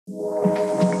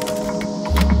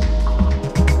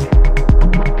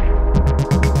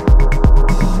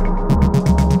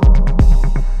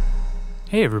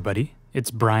Hey everybody, it's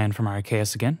Brian from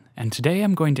Archaius again, and today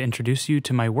I'm going to introduce you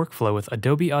to my workflow with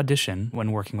Adobe Audition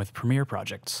when working with Premiere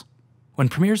projects. When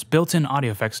Premiere's built-in audio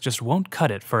effects just won't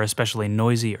cut it for especially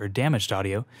noisy or damaged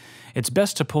audio, it's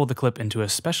best to pull the clip into a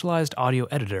specialized audio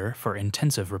editor for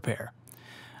intensive repair.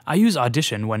 I use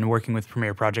Audition when working with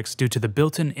Premiere projects due to the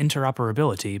built-in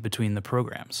interoperability between the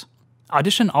programs.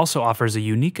 Audition also offers a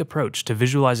unique approach to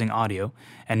visualizing audio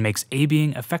and makes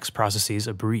A/Bing effects processes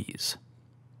a breeze.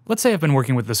 Let's say I've been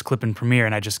working with this clip in Premiere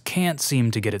and I just can't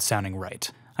seem to get it sounding right.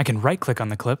 I can right-click on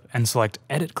the clip and select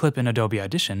Edit Clip in Adobe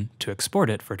Audition to export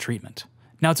it for treatment.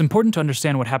 Now it's important to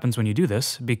understand what happens when you do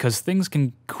this because things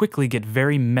can quickly get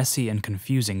very messy and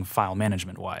confusing file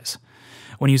management-wise.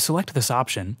 When you select this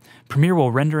option, Premiere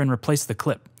will render and replace the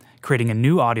clip, creating a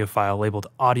new audio file labeled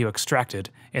Audio Extracted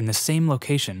in the same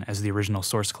location as the original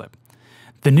source clip.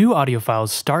 The new audio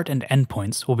file's start and end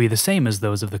points will be the same as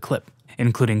those of the clip,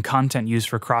 including content used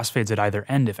for crossfades at either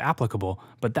end if applicable,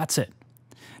 but that's it.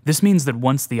 This means that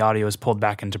once the audio is pulled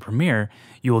back into Premiere,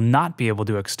 you will not be able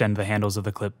to extend the handles of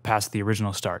the clip past the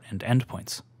original start and end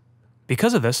points.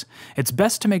 Because of this, it's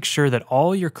best to make sure that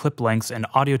all your clip lengths and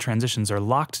audio transitions are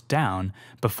locked down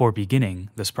before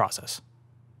beginning this process.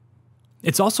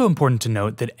 It's also important to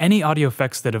note that any audio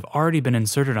effects that have already been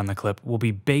inserted on the clip will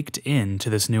be baked into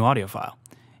this new audio file.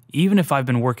 Even if I've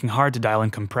been working hard to dial in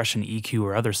compression, EQ,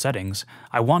 or other settings,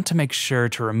 I want to make sure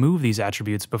to remove these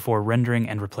attributes before rendering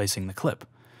and replacing the clip.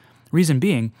 Reason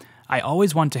being, I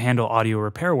always want to handle audio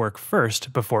repair work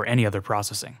first before any other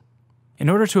processing. In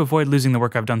order to avoid losing the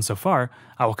work I've done so far,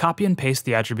 I will copy and paste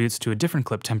the attributes to a different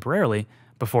clip temporarily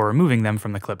before removing them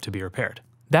from the clip to be repaired.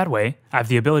 That way, I have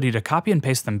the ability to copy and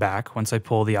paste them back once I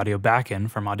pull the audio back in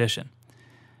from Audition.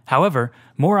 However,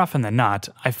 more often than not,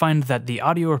 I find that the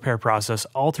audio repair process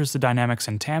alters the dynamics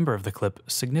and timbre of the clip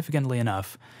significantly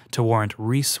enough to warrant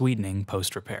re-sweetening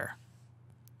post-repair.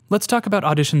 Let's talk about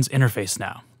Audition's interface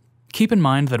now. Keep in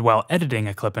mind that while editing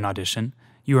a clip in Audition,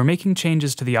 you are making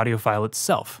changes to the audio file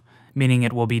itself, meaning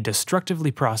it will be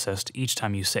destructively processed each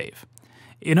time you save.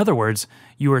 In other words,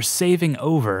 you are saving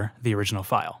over the original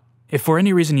file. If for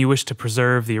any reason you wish to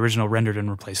preserve the original rendered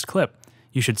and replaced clip,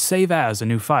 you should save as a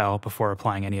new file before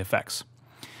applying any effects.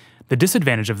 The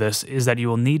disadvantage of this is that you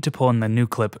will need to pull in the new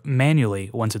clip manually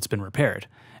once it's been repaired,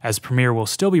 as Premiere will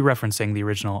still be referencing the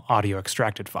original audio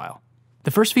extracted file.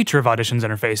 The first feature of Audition's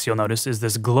interface you'll notice is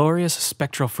this glorious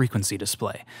spectral frequency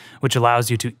display, which allows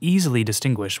you to easily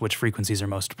distinguish which frequencies are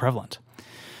most prevalent.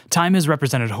 Time is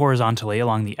represented horizontally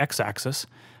along the x-axis,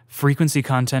 frequency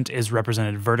content is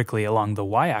represented vertically along the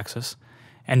y-axis,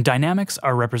 and dynamics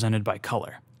are represented by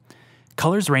color.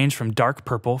 Colors range from dark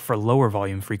purple for lower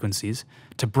volume frequencies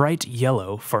to bright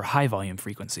yellow for high volume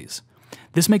frequencies.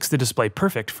 This makes the display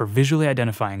perfect for visually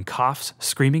identifying coughs,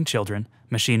 screaming children,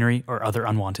 machinery, or other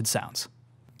unwanted sounds.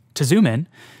 To zoom in,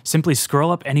 simply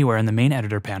scroll up anywhere in the main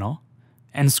editor panel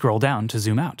and scroll down to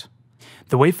zoom out.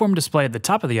 The waveform display at the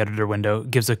top of the editor window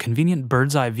gives a convenient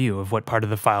bird's eye view of what part of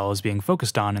the file is being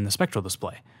focused on in the spectral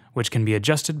display, which can be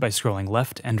adjusted by scrolling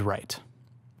left and right.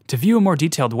 To view a more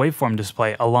detailed waveform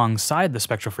display alongside the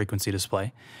spectral frequency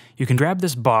display, you can grab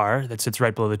this bar that sits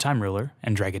right below the time ruler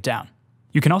and drag it down.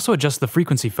 You can also adjust the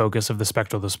frequency focus of the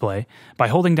spectral display by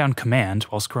holding down Command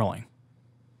while scrolling.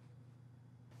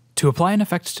 To apply an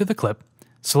effect to the clip,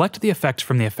 select the effect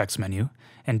from the Effects menu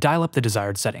and dial up the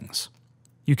desired settings.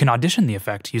 You can audition the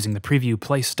effect using the Preview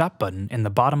Play Stop button in the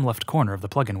bottom left corner of the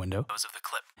plugin window,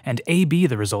 and A/B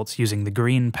the results using the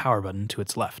green power button to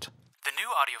its left. The new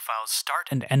audio file's start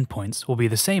and end points will be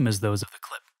the same as those of the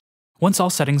clip. Once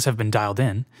all settings have been dialed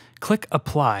in, click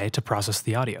Apply to process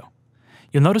the audio.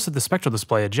 You'll notice that the spectral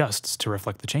display adjusts to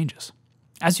reflect the changes.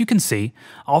 As you can see,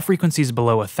 all frequencies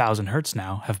below 1000 Hz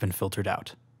now have been filtered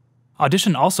out.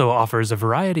 Audition also offers a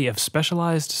variety of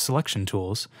specialized selection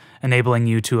tools, enabling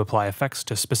you to apply effects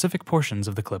to specific portions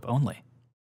of the clip only.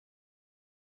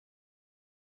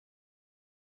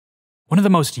 One of the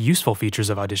most useful features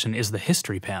of Audition is the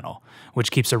History panel,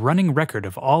 which keeps a running record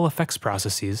of all effects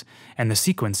processes and the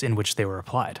sequence in which they were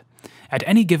applied. At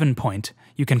any given point,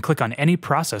 you can click on any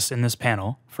process in this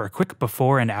panel for a quick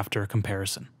before and after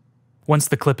comparison. Once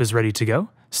the clip is ready to go,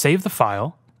 save the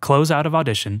file, close out of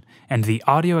Audition, and the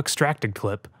audio extracted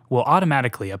clip will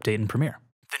automatically update in Premiere.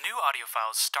 The new audio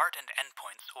file's start and end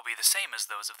points will be the same as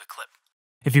those of the clip.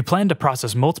 If you plan to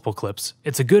process multiple clips,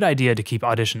 it's a good idea to keep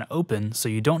Audition open so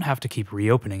you don't have to keep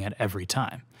reopening it every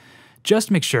time. Just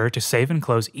make sure to save and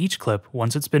close each clip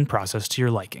once it's been processed to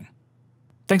your liking.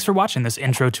 Thanks for watching this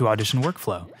intro to Audition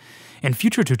workflow. In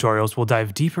future tutorials, we'll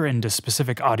dive deeper into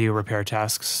specific audio repair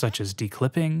tasks such as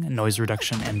declipping, noise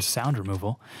reduction, and sound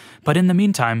removal. But in the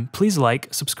meantime, please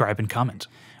like, subscribe, and comment.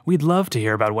 We'd love to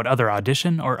hear about what other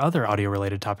Audition or other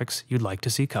audio-related topics you'd like to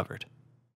see covered.